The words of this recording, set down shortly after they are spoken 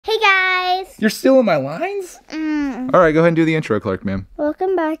Hey guys! You're still in my lines? Alright, go ahead and do the intro, Clark, ma'am.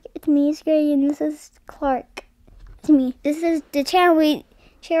 Welcome back. It's me, Scary, and this is Clark. It's me. This is the channel we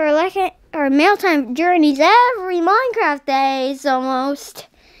share our mail-time journeys every Minecraft days, almost.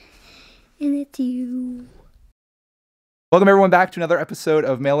 And it's you. Welcome everyone back to another episode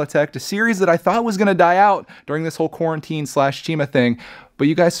of brickitect, a series that I thought was going to die out during this whole quarantine/Chima thing, but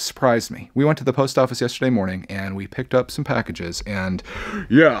you guys surprised me. We went to the post office yesterday morning and we picked up some packages, and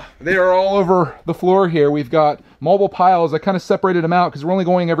yeah, they are all over the floor here. We've got multiple piles. I kind of separated them out because we're only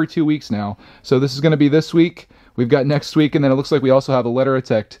going every 2 weeks now. So this is going to be this week. We've got next week, and then it looks like we also have a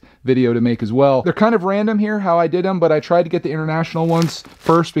brickitect video to make as well. They're kind of random here how I did them, but I tried to get the international ones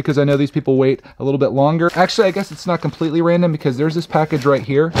first because I know these people wait a little bit longer. Actually, I guess it's not completely random because there's this package right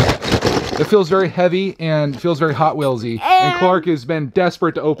here. It feels very heavy and feels very Hot Wheels-y, and Clark has been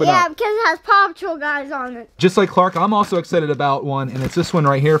desperate to open up. Yeah, because it has Paw Patrol guys on it. Just like Clark, I'm also excited about one, and it's this one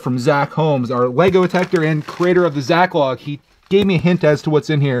right here from Zach Holmes, our Lego detector and creator of the Zach log. He gave me a hint as to what's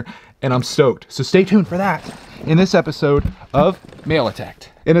in here, and I'm stoked. So stay tuned for that in this episode of brickitect.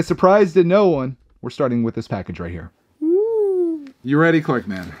 And a surprise to no one, we're starting with this package right here. Ooh. You ready, Clark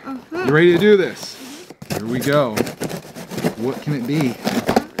man? You ready to do this? Here we go. What can it be?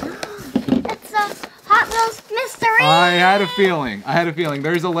 It's a Hot Wheels mystery! I had a feeling.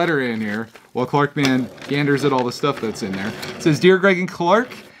 There's a letter in here. Well, Clark man ganders at all the stuff that's in there. It says, "Dear Greg and Clark,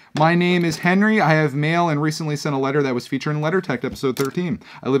 my name is Henry. I have mail and recently sent a letter that was featured in brickitect episode 13.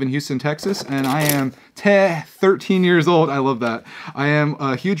 I live in Houston, Texas, and I am 13 years old. I love that. I am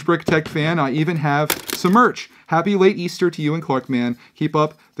a huge brickitect fan. I even have some merch. Happy late Easter to you and Clark, man. Keep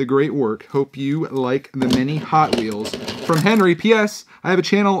up the great work. Hope you like the many Hot Wheels." From Henry. P.S. I have a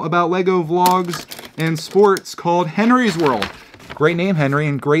channel about Lego vlogs and sports called Henry's World. Great name, Henry,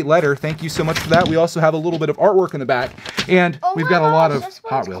 and great letter. Thank you so much for that. We also have a little bit of artwork in the back, and we've got a lot of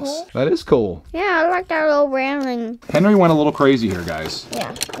Hot Wheels. Cool. That is cool. Yeah, I like that little railing. Henry went a little crazy here, guys.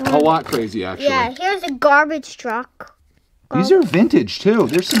 Yeah. A lot crazy, actually. Yeah, here's a garbage truck. These are vintage, too.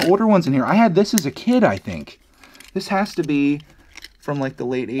 There's some older ones in here. I had this as a kid, I think. This has to be from, like, the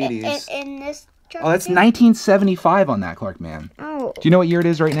late 80s. In this truck? Oh, that's 1975 on that, Clark, man. Oh. Do you know what year it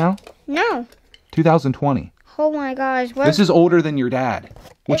is right now? No. 2020. Oh my gosh. What? This is older than your dad,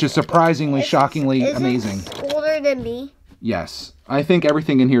 which is surprisingly, shockingly amazing. Older than me? Yes. I think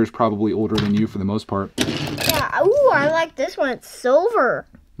everything in here is probably older than you for the most part. Yeah. Ooh, I like this one. It's silver.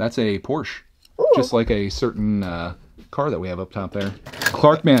 That's a Porsche. Ooh. Just like a certain car that we have up top there.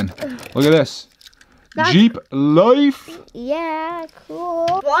 Clark, man, look at this. Jeep Life. Yeah,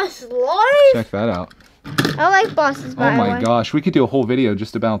 cool. Boss Life. Check that out. I like bosses, by Oh my gosh, we could do a whole video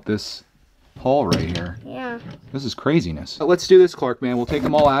just about this haul right here. Yeah. This is craziness. Let's do this, Clark, man. We'll take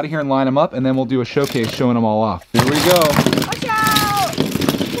them all out of here and line them up, and then we'll do a showcase showing them all off. Here we go. Watch out!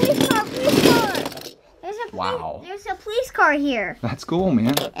 Police car, police car. Wow. There's a police car here. That's cool,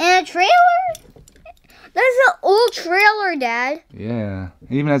 man. And a trailer? That's an old trailer, Dad. Yeah.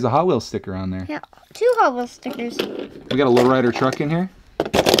 It even has a Hot Wheels sticker on there. Yeah, 2 Hot Wheels stickers. We got a lowrider truck in here.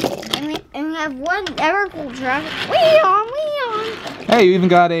 And we have one Evercool truck. Wee on. Hey, you even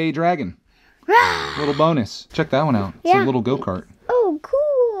got a dragon. Little bonus. Check that one out. It's Yeah. a little go-kart. Oh,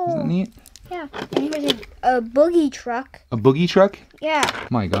 cool. Isn't that neat? Yeah. And here's a boogie truck. A boogie truck? Yeah.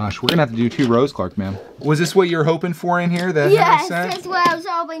 My gosh, we're gonna have to do 2 rows, Clark, man. Was this what you were hoping for in here? That Yes, Henry that's what I was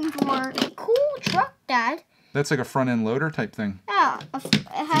hoping for. Cool truck, Dad. That's like a front-end loader type thing. Yeah.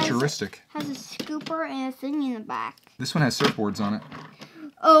 It Futuristic. has a scooper and a thing in the back. This one has surfboards on it.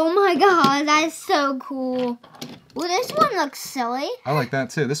 Oh my god, that is so cool. Well, this one looks silly. I like that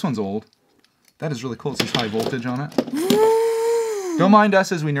too. This one's old. That is really cool. It says high voltage on it. Don't mind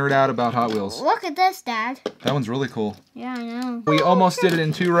us as we nerd out about Hot Wheels. Look at this, Dad. That one's really cool. Yeah, I know. We almost did it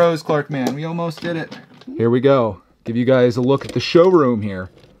in 2 rows, Clark, man. We almost did it. Here we go. Give you guys a look at the showroom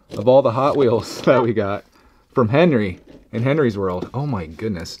here of all the Hot Wheels that we got from Henry in Henry's World. Oh my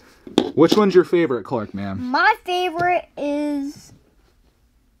goodness. Which one's your favorite, Clark, man? My favorite is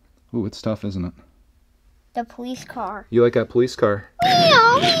Ooh, it's tough, isn't it? the police car. You like that police car?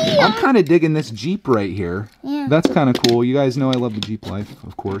 Meow, meow. I'm kind of digging this Jeep right here. Yeah. That's kind of cool. You guys know I love the Jeep life,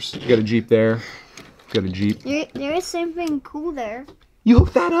 of course. You got a Jeep there. Got a Jeep. There is something cool there. You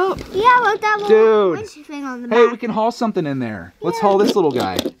hooked that up. Yeah, look that little Dude. winch thing on the Hey, back. we can haul something in there. Let's haul this little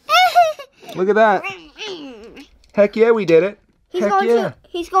guy. Look at that. Heck yeah, we did it. Heck yeah.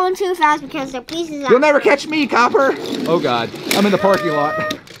 He's going too fast because the police is out. You'll never catch me, copper. Oh, God. I'm in the parking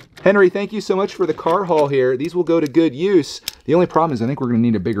lot. Henry, thank you so much for the car haul here. These will go to good use. The only problem is I think we're going to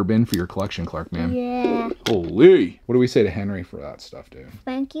need a bigger bin for your collection, Clark, man. Yeah. Holy. What do we say to Henry for that stuff, dude?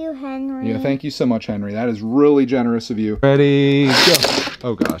 Thank you, Henry. Yeah, thank you so much, Henry. That is really generous of you. Ready, go.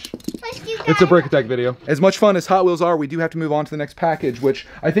 Oh, gosh. It's a brickitect video. As much fun as Hot Wheels are, we do have to move on to the next package, which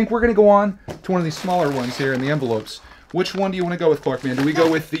I think we're going to go on to one of these smaller ones here in the envelopes. Which one do you want to go with, Clark, man? Do we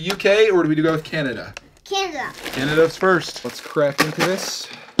go with the UK or do we go with Canada? Canada. Canada's first. Let's crack into this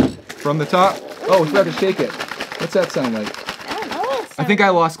from the top. Oh, we forgot to shake it. What's that sound like? I think I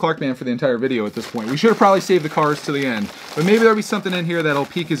lost Clarkman for the entire video at this point. We should have probably saved the cars to the end. But maybe there'll be something in here that'll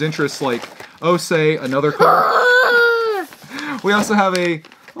pique his interest, like, oh, say, another car. We also have a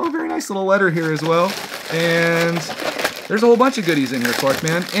very nice little letter here as well. And there's a whole bunch of goodies in here,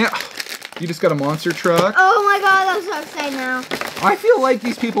 Clarkman. And you just got a monster truck. Oh my god, I'm so excited now. I feel like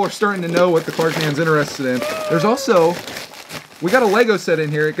these people are starting to know what the Clarkman's interested in. There's also, we got a Lego set in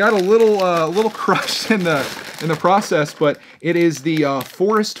here. It got a little crushed in the process, but it is the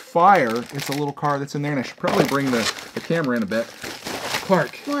Forest Fire. It's a little car that's in there, and I should probably bring the camera in a bit.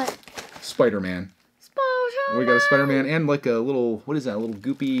 Clark. What? Spider-Man. Spider-Man. We got a Spider-Man and like a little, what is that, a little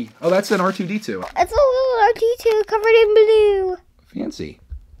goopy, oh, that's an R2-D2. It's a little R2-D2 covered in blue. Fancy.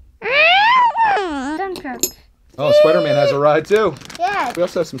 Dunkirk. Oh, Spider-Man has a ride too. Yeah. We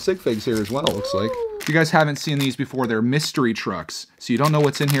also have some sig figs here as well, it looks like. If you guys haven't seen these before, they're mystery trucks. So you don't know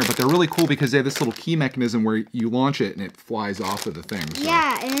what's in here, but they're really cool because they have this little key mechanism where you launch it and it flies off of the thing. So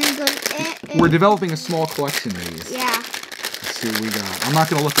yeah, and it goes... we're developing a small collection of these. Yeah. Let's see what we got. I'm not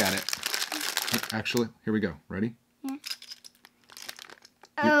going to look at it. Actually, here we go. Ready? Yeah.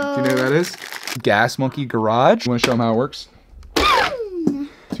 Do you know what that is? Gas Monkey Garage. You want to show them how it works?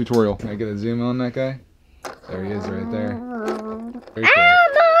 Tutorial. Can I get a zoom on that guy? There he is right there. Very cool.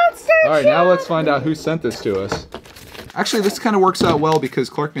 All right, now let's find out who sent this to us. Actually, this kind of works out well because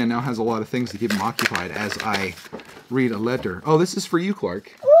Clarkman now has a lot of things to keep him occupied as I read a letter. Oh, this is for you,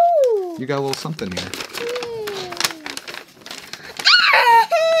 Clark. Ooh. You got a little something here.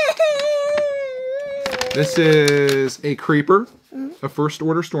 This is a Creeper, a First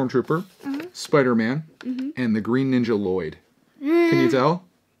Order Stormtrooper, Spider-Man, and the Green Ninja Lloyd. Can you tell?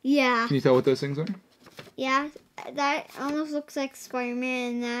 Yeah. Can you tell what those things are? Yeah, that almost looks like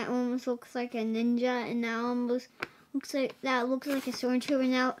Spider-Man, and that almost looks like a ninja, and that almost looks like a stormtrooper,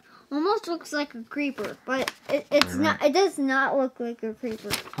 and that almost looks like a creeper, but it's not. It does not look like a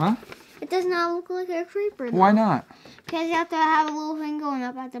creeper. Huh? It does not look like a creeper. Though. Why not? Because you have to have a little thing going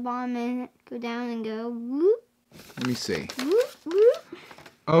up at the bottom and go down and go whoop. Let me see. Whoop, whoop.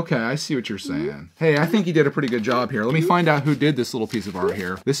 Okay, I see what you're saying. Hey, I think you did a pretty good job here. Let me find out who did this little piece of art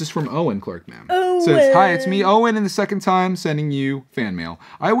here. This is from Owen, Clarkman. Owen. Says, hi, it's me, Owen, and the second time sending you fan mail.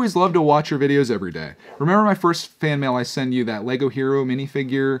 I always love to watch your videos every day. Remember my first fan mail I sent you, that Lego Hero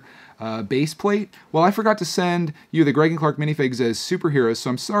minifigure base plate? Well, I forgot to send you the Greg and Clark minifigs as superheroes, so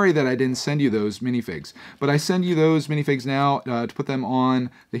I'm sorry that I didn't send you those minifigs. But I send you those minifigs now to put them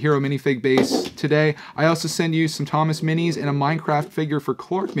on the Hero minifig base today. I also send you some Thomas minis and a Minecraft figure for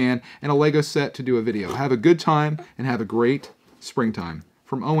Clarkman and a Lego set to do a video. Have a good time and have a great springtime.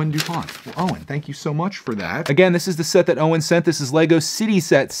 From Owen DuPont. Well, Owen, thank you so much for that. Again, this is the set that Owen sent. This is Lego City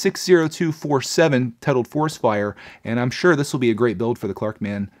Set 60247, titled Forest Fire, and I'm sure this will be a great build for the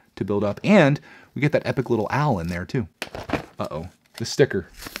Clarkman to build up. And we get that epic little owl in there, too. Uh-oh. The sticker.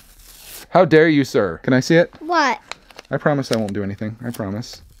 How dare you, sir? Can I see it? What? I promise I won't do anything. I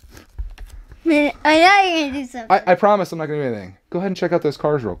promise. I know you're going to do something. I promise I'm not going to do anything. Go ahead and check out those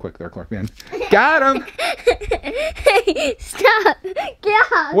cars real quick there, Clarkman. Got him! Hey, stop! Get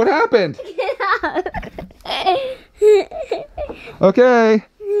up! What happened? Get up! Okay.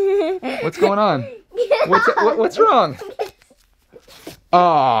 What's going on? What's wrong?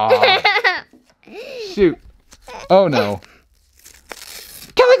 Aw. Shoot. Oh no.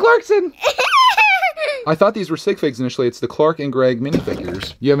 Kelly Clarkson! I thought these were sig figs initially. It's the Clark and Greg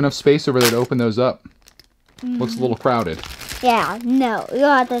minifigures. You have enough space over there to open those up. Looks a little crowded. Yeah, no, you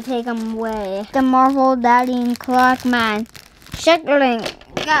have to take them away. The Marvel Daddy and Clark man. Shuckling.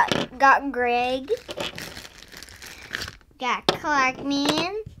 Got Greg. Got Clark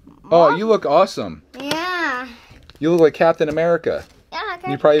man. Oh, you look awesome. Yeah. You look like Captain America. Yeah,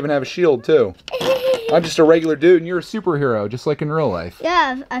 You probably even have a shield too. I'm just a regular dude and you're a superhero, just like in real life.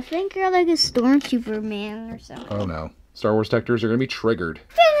 Yeah, I think you're like a stormtrooper man or something. Oh no. Star Wars detectors are going to be triggered.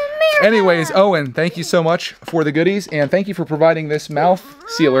 Anyways, Owen, thank you so much for the goodies, and thank you for providing this mouth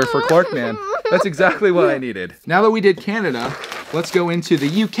sealer for Clarkman. That's exactly what I needed. Now that we did Canada, let's go into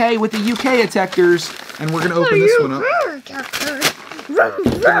the UK with the UK detectors, and we're going to open this one up.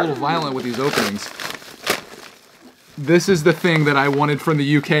 Getting a little violent with these openings. This is the thing that I wanted from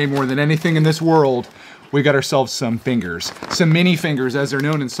the UK more than anything in this world. we got ourselves some fingers. Some mini fingers, as they're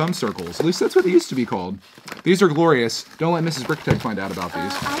known in some circles. At least that's what they used to be called. These are glorious. Don't let Mrs. Brickitect find out about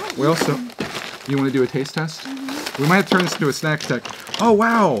these. We also, you want to do a taste test? We might have to turn this into a snack tech. Oh,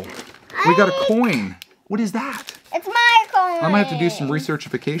 wow. We got a coin. What is that? It's my coin. I might have to do some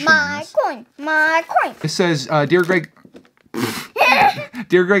researchification on this. My coin. It says, Dear Greg...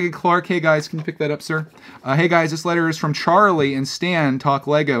 Dear Greg and Clark, hey guys, can you pick that up, sir? Hey guys, this letter is from Charlie and Stan Talk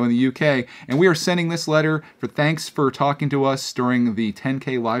Lego in the UK, and we are sending this letter for thanks for talking to us during the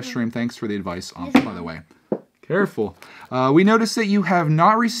 10K live stream. Thanks for the advice, by the way. Careful. We noticed that you have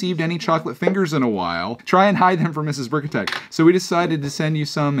not received any chocolate fingers in a while. Try and hide them from Mrs. Brickitect. So we decided to send you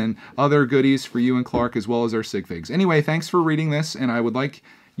some and other goodies for you and Clark, as well as our sig figs. Anyway, thanks for reading this, and I would like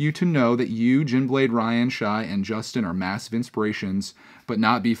you to know that you, Ginblade, Ryan, Shy, and Justin are massive inspirations, but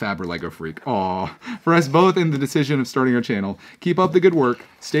not BFAB or Lego Freak. Aw, for us both in the decision of starting our channel. Keep up the good work.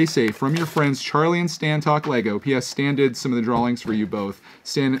 Stay safe. From your friends, Charlie and Stan Talk Lego. P.S. Stan did some of the drawings for you both.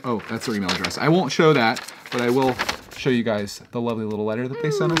 Stan, oh, that's their email address. I won't show that, but I will show you guys the lovely little letter that they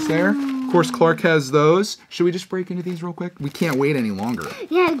sent us there. Of course, Clark has those. Should we just break into these real quick? We can't wait any longer.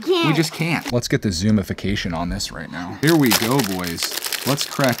 Yeah, we can't. We just can't. Let's get the zoomification on this right now. Here we go, boys. Let's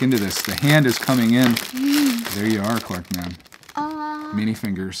crack into this. The hand is coming in. There you are, Clark, man. Mini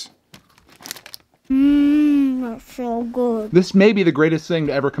fingers. That's so good. This may be the greatest thing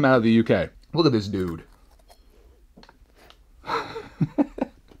to ever come out of the UK. Look at this dude.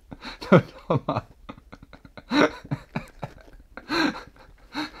 Come on.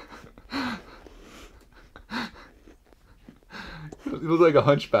 He looks like a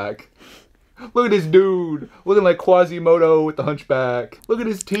hunchback. Look at this dude. Looking like Quasimodo with the hunchback. Look at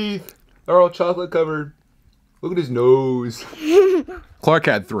his teeth. They're all chocolate covered. Look at his nose. Clark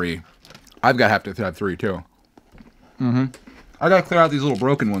had 3. I've got to have 3 too. I gotta clear out these little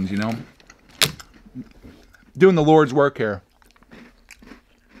broken ones, you know. Doing the Lord's work here.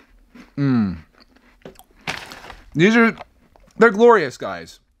 They're glorious,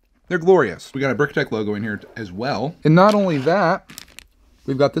 guys. They're glorious. We got a Brickitect logo in here as well. And not only that,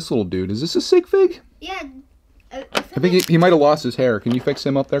 we've got this little dude. Is this a sig fig? Yeah. I think he might have lost his hair. Can you fix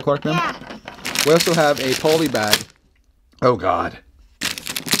him up there, Clark? Yeah. We also have a poly bag. Oh, God.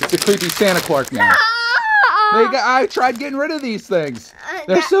 It's a creepy Santa, Clark, man. I tried getting rid of these things.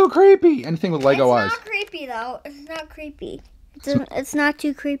 They're so creepy. Anything with Lego eyes. It's not creepy, though. It's not creepy. It's not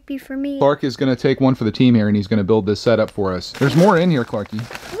too creepy for me. Clark is going to take one for the team here, and he's going to build this setup for us. There's more in here, Clarky.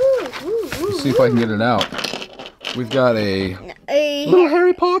 Let's see if I can get it out. We've got a little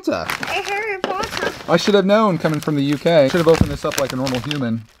Harry Potter. A Harry Potter. I should have known coming from the UK. Should have opened this up like a normal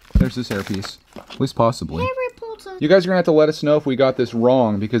human. There's this hairpiece. At least possibly. Harry Potter. You guys are going to have to let us know if we got this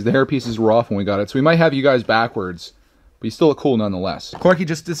wrong, because the hairpieces were off when we got it. So we might have you guys backwards. But you still look cool nonetheless. Clarky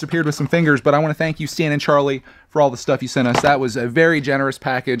just disappeared with some fingers, but I want to thank you, Stan and Charlie, for all the stuff you sent us. That was a very generous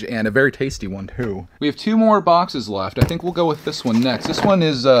package and a very tasty one, too. We have 2 more boxes left. I think we'll go with this one next. This one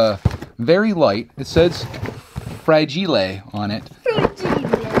is very light. It says Fragile on it.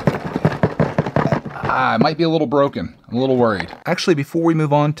 It might be a little broken. I'm a little worried. Actually, before we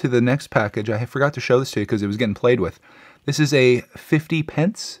move on to the next package, I forgot to show this to you because it was getting played with. This is a 50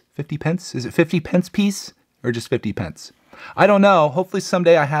 pence? 50 pence? Is it 50 pence piece? Or just 50 pence? I don't know. Hopefully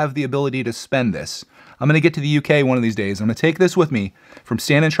someday I have the ability to spend this. I'm going to get to the UK one of these days. I'm going to take this with me from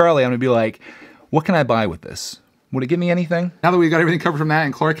Stan and Charlie. I'm going to be like, what can I buy with this? Would it give me anything? Now that we've got everything covered from that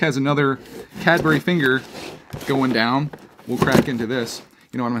and Clark has another Cadbury finger going down, we'll crack into this.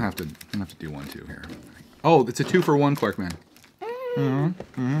 You know, I'm going to have to do one too here. Oh, it's a 2-for-1, Clark, man.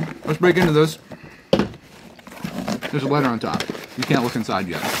 Let's break into this. There's a letter on top. You can't look inside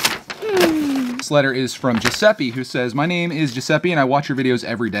yet. This letter is from Giuseppe, who says, my name is Giuseppe and I watch your videos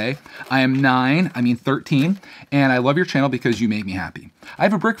every day. I am 13, and I love your channel because you make me happy. I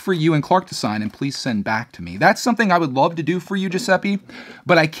have a brick for you and Clark to sign, and please send back to me. That's something I would love to do for you, Giuseppe,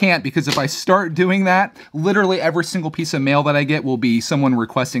 but I can't, because if I start doing that, literally every single piece of mail that I get will be someone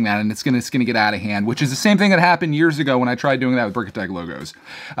requesting that, and it's gonna get out of hand, which is the same thing that happened years ago when I tried doing that with Brickitect logos.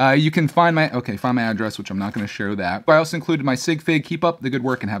 You can find my address, which I'm not gonna show that. But I also included my sig fig. Keep up the good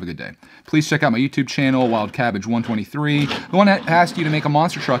work and have a good day. Please check out my YouTube channel, Wild Cabbage 123. The one that asked you to make a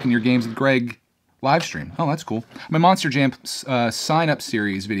monster truck in your games with Greg live stream. Oh, that's cool. My Monster Jam sign up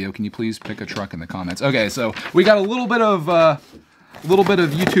series video. Can you please pick a truck in the comments? Okay, so we got a little bit of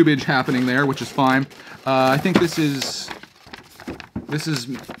YouTubeage happening there, which is fine. I think this is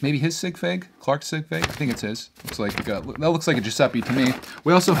maybe his sig fig, Clark's sig fig. I think it's his. That looks like a Giuseppe to me.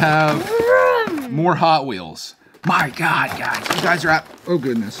 We also have more Hot Wheels. My God, guys, you guys are at, oh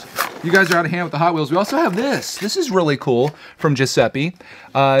goodness. You guys are out of hand with the Hot Wheels. We also have this. This is really cool from Giuseppe.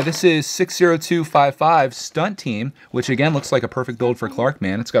 This is 60255 Stunt Team, which again looks like a perfect build for Clark,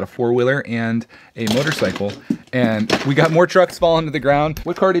 man. It's got a four-wheeler and a motorcycle. And we got more trucks falling to the ground.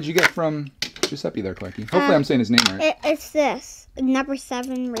 What car did you get from Giuseppe there, Clarky? Hopefully I'm saying his name right. It's this, number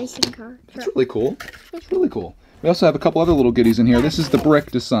 7 racing car. That's really cool. That's really cool. We also have a couple other little goodies in here. This is the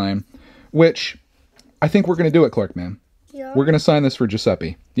brick design, which I think we're going to do it, Clark, man. Yeah. We're going to sign this for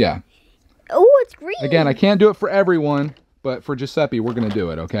Giuseppe. Yeah. Oh, it's green. Again, I can't do it for everyone, but for Giuseppe, we're going to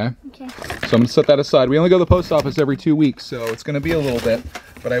do it, okay? Okay. So I'm going to set that aside. We only go to the post office every 2 weeks, so it's going to be a little bit,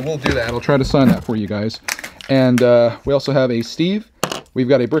 but I will do that. I'll try to sign that for you guys. And we also have a Steve. We've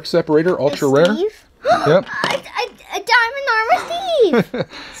got a brick separator, ultra rare. Steve? Yep. A diamond armor Steve.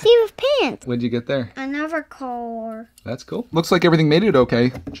 Steve with pants. What'd you get there? Another car. That's cool. Looks like everything made it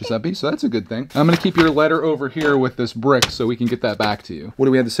okay, Giuseppe, so that's a good thing. I'm going to keep your letter over here with this brick so we can get that back to you. What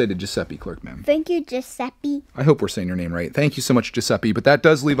do we have to say to Giuseppe, Clerk, ma'am? Thank you, Giuseppe. I hope we're saying your name right. Thank you so much, Giuseppe, but that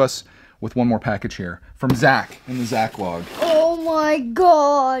does leave us with one more package here from Zach in the Zach log. Oh my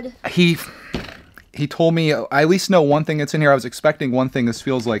god. He told me, I at least know one thing that's in here. I was expecting one thing. This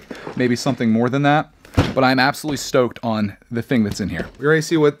feels like maybe something more than that. But I'm absolutely stoked on the thing that's in here. You ready to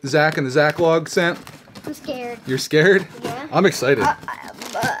see what Zach and the Zach log sent? I'm scared. You're scared? Yeah. I'm excited.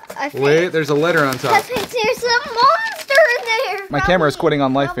 I think Wait, there's a letter on top. there's a monster in there. My camera is quitting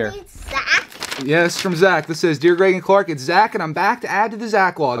on life here. Zach. Yes, from Zach. This says, Dear Greg and Clark, it's Zach and I'm back to add to the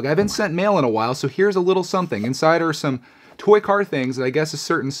Zach log. I haven't sent mail in a while, so here's a little something. Inside are some toy car things that I guess a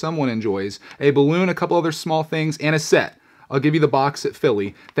certain someone enjoys. A balloon, a couple other small things, and a set. I'll give you the box at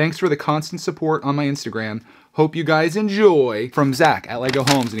Philly. Thanks for the constant support on my Instagram. Hope you guys enjoy. From Zach at Lego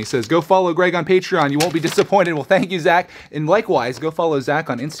Homes. And he says, go follow Greg on Patreon. You won't be disappointed. Well, thank you, Zach. And likewise, go follow Zach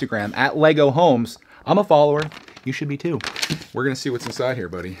on Instagram at Lego Homes. I'm a follower. You should be too. We're going to see what's inside here,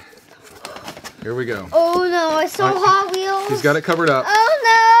 buddy. Here we go. Oh, no. I saw Hot Wheels. He's got it covered up.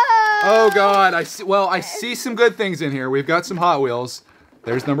 Oh, no. Oh, God. I see some good things in here. We've got some Hot Wheels.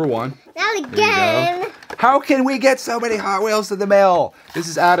 There's number 1. Not again. How can we get so many Hot Wheels in the mail? This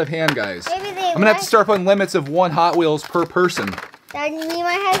is out of hand, guys. I'm going to have to start putting limits of 1 Hot Wheels per person. Dad, you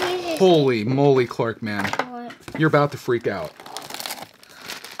might have to use Holy moly, Clark, man. What? You're about to freak out.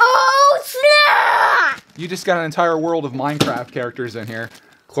 Oh, snap! You just got an entire world of Minecraft characters in here.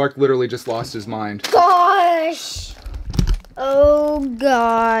 Clark literally just lost his mind. Gosh. Oh,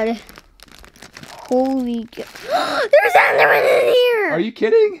 God. Holy God. There's Enderman in here! Are you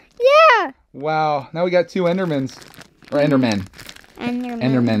kidding? Yeah. Wow. Now we got 2 Endermans. Or Endermen.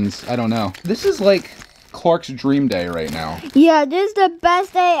 Endermans. I don't know. This is like Clark's dream day right now. Yeah, this is the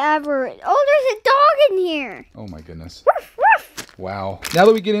best day ever. Oh, there's a dog in here. Oh my goodness. Ruff, ruff. Wow. Now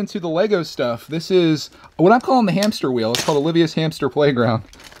that we get into the Lego stuff, this is what I'm calling the hamster wheel. It's called Olivia's Hamster Playground.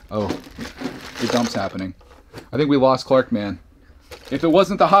 Oh, the dump's happening. I think we lost Clark, man. If it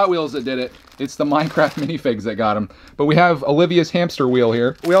wasn't the Hot Wheels that did it, it's the Minecraft minifigs that got him. But we have Olivia's hamster wheel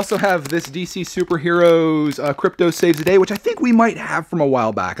here. We also have this DC Superheroes Crypto Saves a Day, which I think we might have from a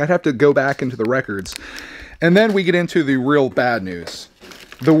while back. I'd have to go back into the records. And then we get into the real bad news.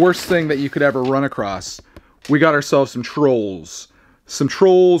 The worst thing that you could ever run across. We got ourselves some Trolls. Some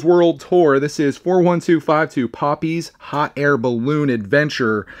Trolls World Tour. This is 41252 Poppy's Hot Air Balloon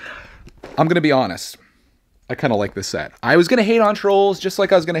Adventure. I'm going to be honest. I kind of like this set. I was going to hate on Trolls just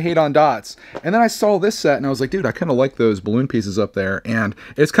like I was going to hate on Dots. And then I saw this set and I was like, dude, I kind of like those balloon pieces up there. And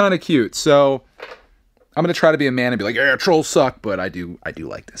it's kind of cute. So I'm going to try to be a man and be like, yeah, Trolls suck. But I do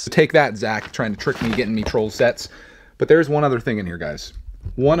like this. So take that, Zach, trying to trick me, getting me Troll sets. But there's one other thing in here, guys.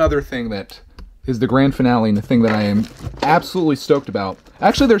 One other thing that is the grand finale and the thing that I am absolutely stoked about.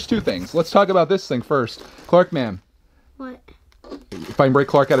 Actually, there's 2 things. Let's talk about this thing first. Clark, ma'am. What? If I can break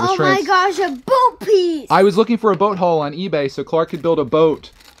Clark out of his trance. Oh my gosh, a boat piece! I was looking for a boat hull on eBay so Clark could build a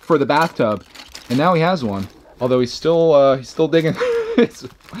boat for the bathtub, and now he has one. Although he's still digging his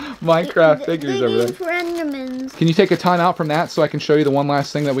Minecraft figures over there. Can you take a time out from that so I can show you the one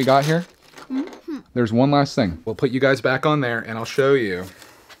last thing that we got here? Mm-hmm. There's one last thing. We'll put you guys back on there, and I'll show you.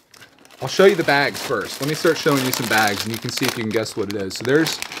 I'll show you the bags first. Let me start showing you some bags, and you can see if you can guess what it is. So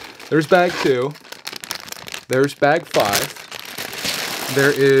there's bag 2. There's bag 5.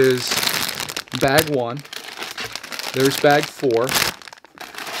 There is bag 1, there's bag 4,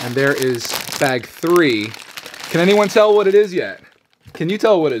 and there is bag 3. Can anyone tell what it is yet? Can you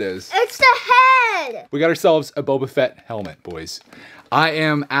tell what it is? It's the head! We got ourselves a Boba Fett helmet, boys. I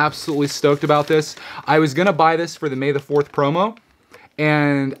am absolutely stoked about this. I was gonna buy this for the May the 4th promo,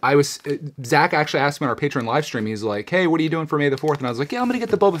 and Zach actually asked me on our Patreon live stream, he's like, hey, what are you doing for May the 4th? And I was like, yeah, I'm gonna get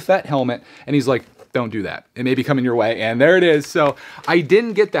the Boba Fett helmet. And he's like, don't do that. It may be coming your way, and there it is. So I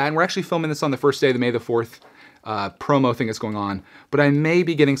didn't get that, and we're actually filming this on the first day, the May the 4th promo thing that's going on, but I may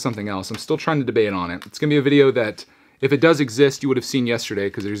be getting something else. I'm still trying to debate on it. It's gonna be a video that, if it does exist, you would have seen yesterday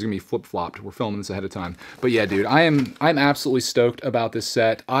because there's gonna be flip-flopped. We're filming this ahead of time. But yeah, dude, I'm absolutely stoked about this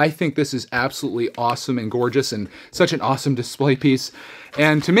set. I think this is absolutely awesome and gorgeous and such an awesome display piece.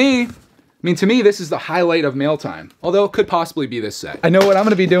 And to me, this is the highlight of mail time, although it could possibly be this set. I know what I'm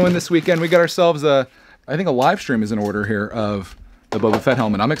gonna be doing this weekend. We got ourselves I think a live stream is in order here of the Boba Fett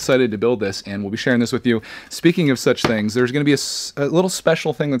helmet. I'm excited to build this, and we'll be sharing this with you. Speaking of such things, there's going to be a little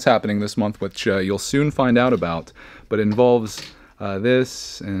special thing that's happening this month, which you'll soon find out about, but it involves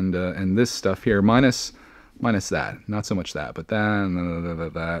this and this stuff here, minus that. Not so much that, but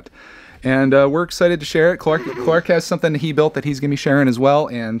that. And we're excited to share it. Clark has something he built that he's going to be sharing as well,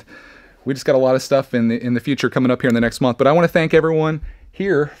 and we just got a lot of stuff in the future coming up here in the next month. But I want to thank everyone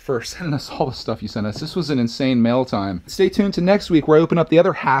here for sending us all the stuff you sent us. This was an insane mail time. Stay tuned to next week where I open up the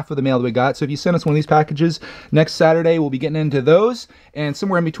other half of the mail that we got. So if you send us one of these packages, next Saturday we'll be getting into those. And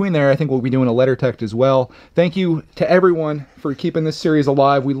somewhere in between there, I think we'll be doing a letter tech as well. Thank you to everyone for keeping this series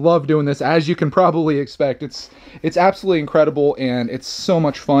alive. We love doing this, as you can probably expect. It's absolutely incredible, and it's so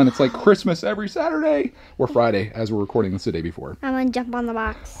much fun. It's like Christmas every Saturday, or Friday, as we're recording this the day before. I'm gonna jump on the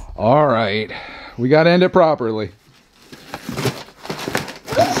box. All right, we got to end it properly.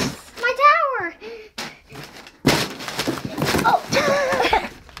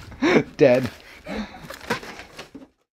 Dead.